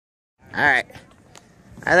Alright.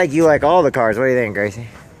 I think you like all the cars. What do you think, Gracie?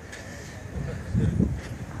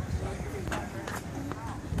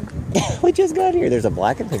 We just got here. There's a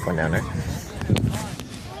black and pink one down there.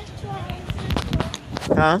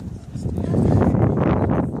 Huh?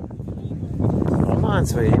 Come on,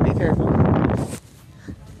 sweetie. Be careful.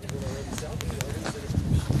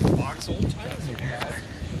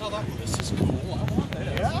 This is cool. I want that.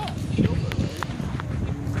 Yeah.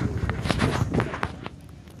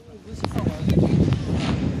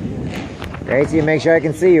 Gracie, make sure I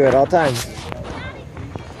can see you at all times.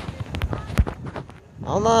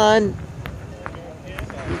 Hold on.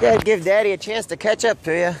 You gotta give Daddy a chance to catch up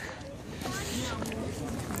to you.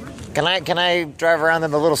 Can I drive around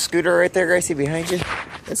in the little scooter right there, Gracie, behind you?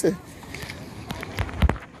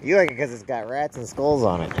 You like it because it's got rats and skulls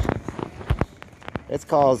on it. It's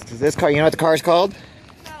called, this car, you know what the car's called?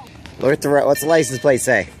 No. Look at what's the license plate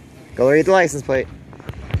say? Go read the license plate.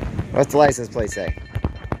 What's the license plate say?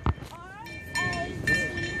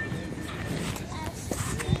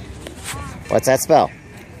 What's that spell?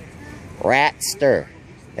 Ratster.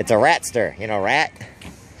 It's a ratster. You know rat?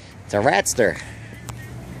 It's a ratster.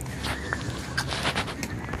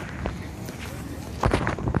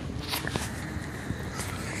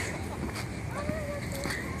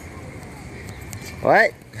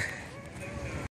 What?